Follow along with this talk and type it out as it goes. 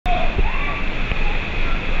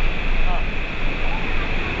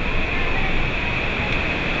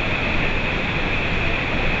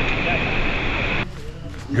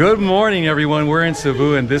Good morning, everyone. We're in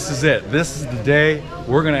Cebu and this is it. This is the day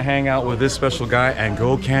we're gonna hang out with this special guy and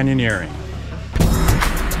go canyoneering.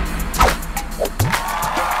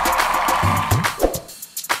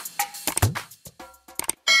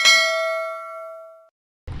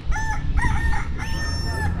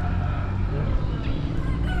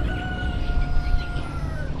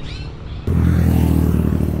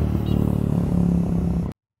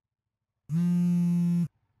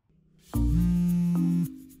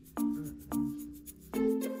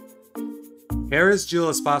 Harris Gil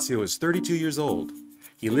Espacio is 32 years old.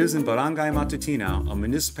 He lives in Barangay Matutina, a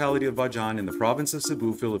municipality of Bajan in the province of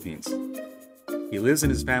Cebu, Philippines. He lives in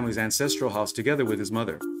his family's ancestral house together with his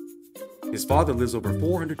mother. His father lives over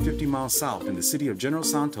 450 miles south in the city of General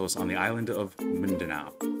Santos on the island of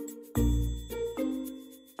Mindanao.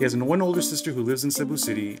 He has one older sister who lives in Cebu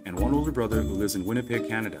City and one older brother who lives in Winnipeg,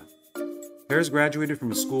 Canada. Harris graduated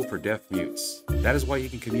from a school for deaf mutes. That is why he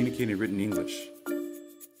can communicate in written English.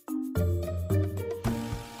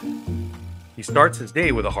 He starts his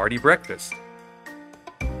day with a hearty breakfast.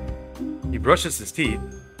 He brushes his teeth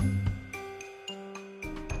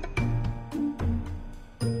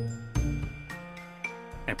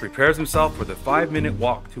and prepares himself for the 5-minute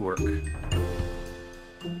walk to work.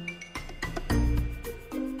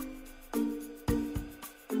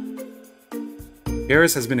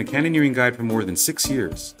 Harris has been a canyoneering guide for more than 6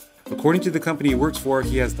 years. According to the company he works for,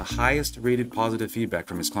 he has the highest rated positive feedback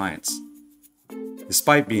from his clients.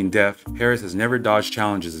 Despite being deaf, Harris has never dodged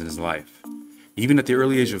challenges in his life. Even at the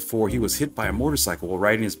early age of 4, he was hit by a motorcycle while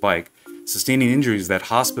riding his bike, sustaining injuries that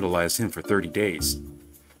hospitalized him for 30 days.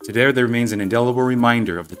 Today, there remains an indelible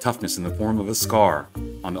reminder of the toughness in the form of a scar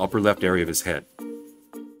on the upper left area of his head.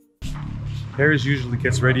 Harris usually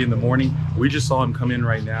gets ready in the morning. We just saw him come in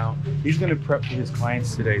right now. He's going to prep for his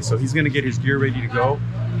clients today, so he's going to get his gear ready to go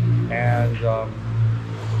and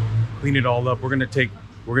clean it all up. We're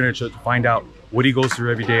going to find out what he goes through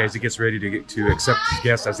every day as he gets ready to accept his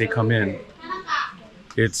guests as they come in.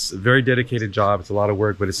 It's a very dedicated job. It's a lot of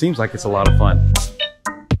work, but it seems like it's a lot of fun.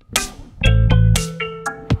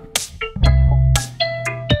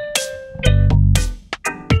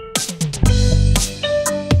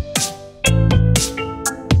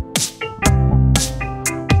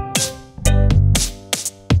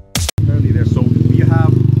 So we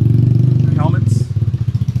have helmets,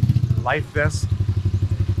 life vests,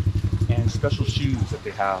 and special shoes that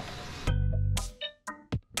they have.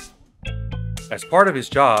 As part of his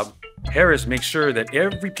job, Harris makes sure that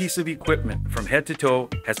every piece of equipment from head to toe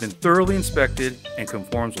has been thoroughly inspected and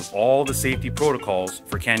conforms with all the safety protocols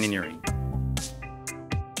for canyoneering.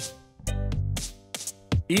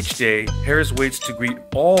 Each day, Harris waits to greet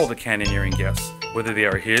all the canyoneering guests, whether they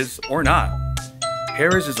are his or not.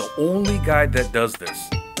 Harris is the only guide that does this.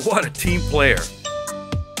 What a team player!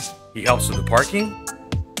 He helps with the parking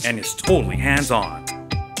and is totally hands-on.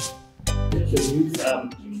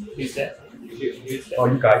 Oh,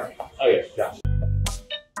 you guys? Oh, yeah.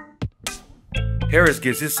 Harris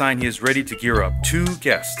gives his sign he is ready to gear up 2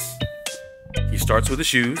 guests. He starts with the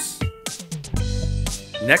shoes.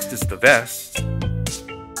 Next is the vest.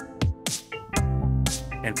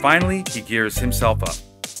 And finally, he gears himself up.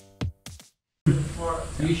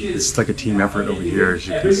 It's like a team effort over here, as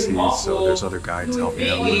you can see, so there's other guides helping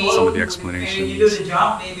out with some of the explanations.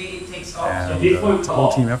 And it's a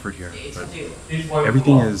whole team effort here, but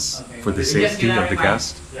everything is for the safety of the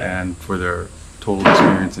guest and for their total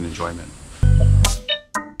experience and enjoyment.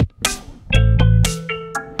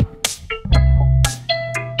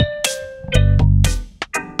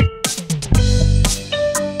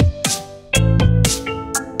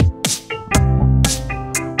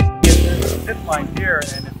 Zip line here,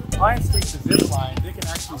 and if the clients take the zip line, they can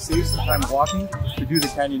actually save some time walking to do the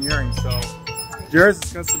canyoneering. So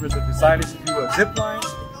Jared's customers have decided to do a zip line,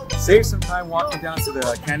 save some time walking down to the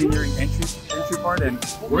canyoneering entry part, and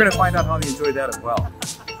we're going to find out how they enjoy that as well.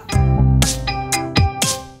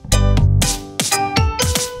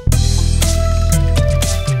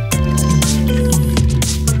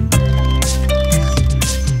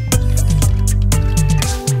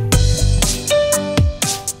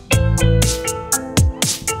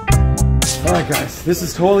 Alright guys, this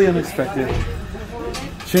is totally unexpected.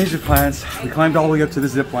 Changed the plans. We climbed all the way up to the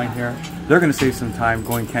zip line here. They're going to save some time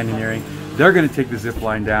going canyoneering. They're going to take the zip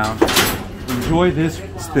line down, enjoy this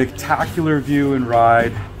spectacular view and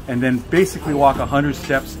ride, and then basically walk 100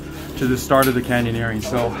 steps to the start of the canyoneering.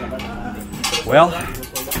 So, well,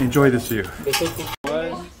 enjoy this view.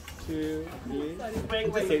 1, 2,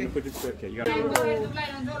 3. Put it okay, you got it.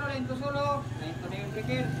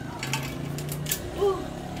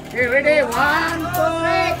 Okay, ready? 1, 2,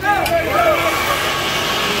 3, go!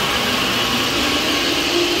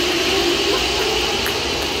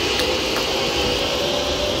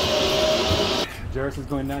 Jairus is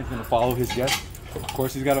going down. He's going to follow his guest. Of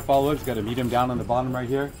course, he's got to follow it. He's got to meet him down on the bottom right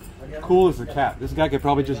here. Cool as a cat. This guy could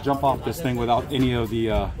probably just jump off this thing without any of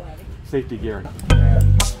the safety gear.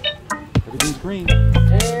 Everything's green.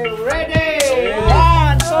 Hey, ready?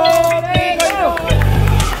 1, 2, 3, go!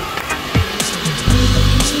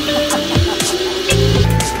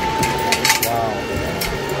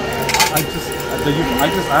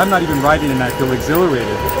 I'm not even riding and I feel exhilarated.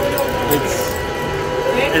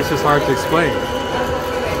 It's just hard to explain.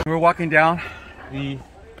 We're walking down. The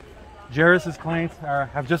Jairus' clients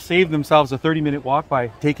have just saved themselves a 30-minute walk by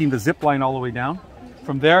taking the zip line all the way down.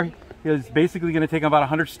 From there, it's basically going to take about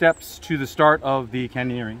 100 steps to the start of the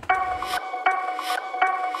canyoneering.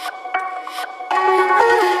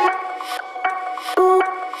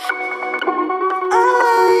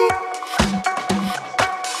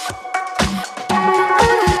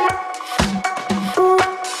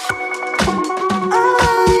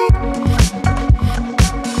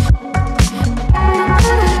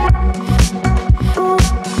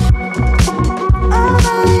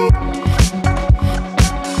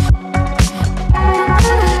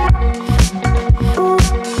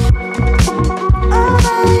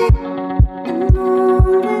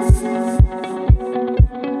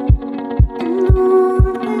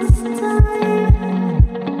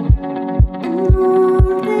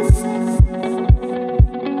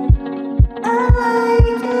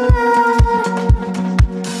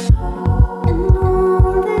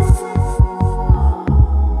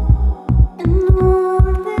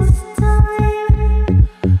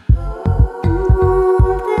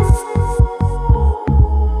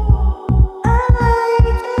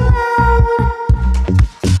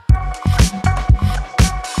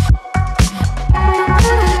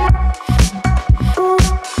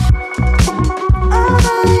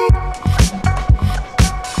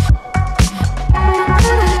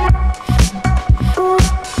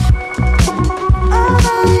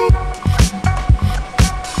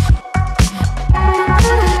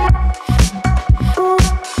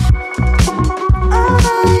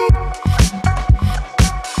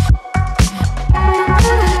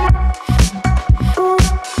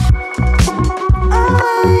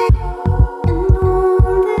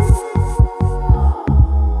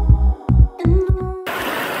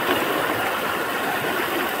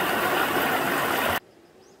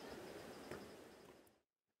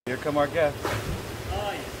 Here come our guests.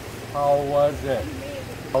 How was it?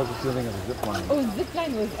 How was the feeling of the zip line? Oh, zip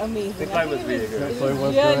line was amazing. Zip line was really good. So it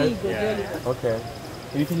was really good? good, Yeah. really good. Okay.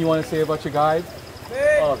 Anything you want to say about your guide?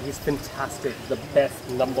 Oh, he's fantastic. The best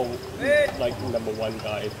number one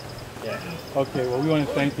guide. Yeah. Okay, well we want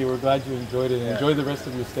to thank you. We're glad you enjoyed it and enjoy the rest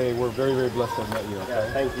of your stay. We're very, very blessed to have met you. Okay?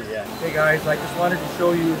 Yeah, thank you, yeah. Hey guys, I just wanted to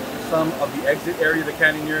show you some of the exit area of the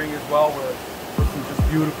canyoneering as well, where with some just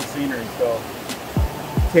beautiful scenery. So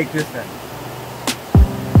take this then.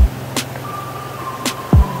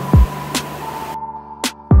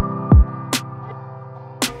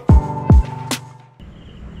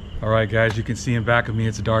 All right guys, you can see in back of me,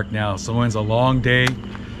 it's dark now. So it's a long day,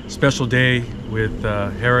 special day with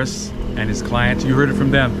Harris and his client. You heard it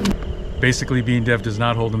from them. Basically, being deaf does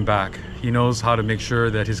not hold him back. He knows how to make sure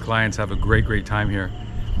that his clients have a great, great time here.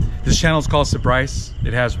 This channel is called Surprise.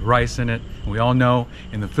 It has rice in it. And we all know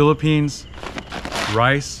in the Philippines,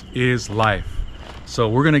 rice is life. So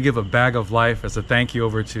we're gonna give a bag of life as a thank you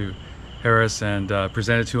over to Harris and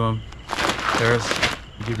present it to him. Harris,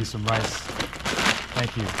 I'll give you some rice.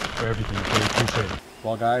 Thank you for everything. I really appreciate it.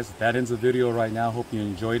 Well guys, that ends the video right now. Hope you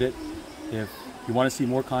enjoyed it. If you want to see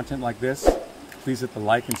more content like this, please hit the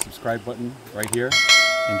like and subscribe button right here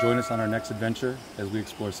and join us on our next adventure as we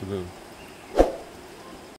explore Cebu.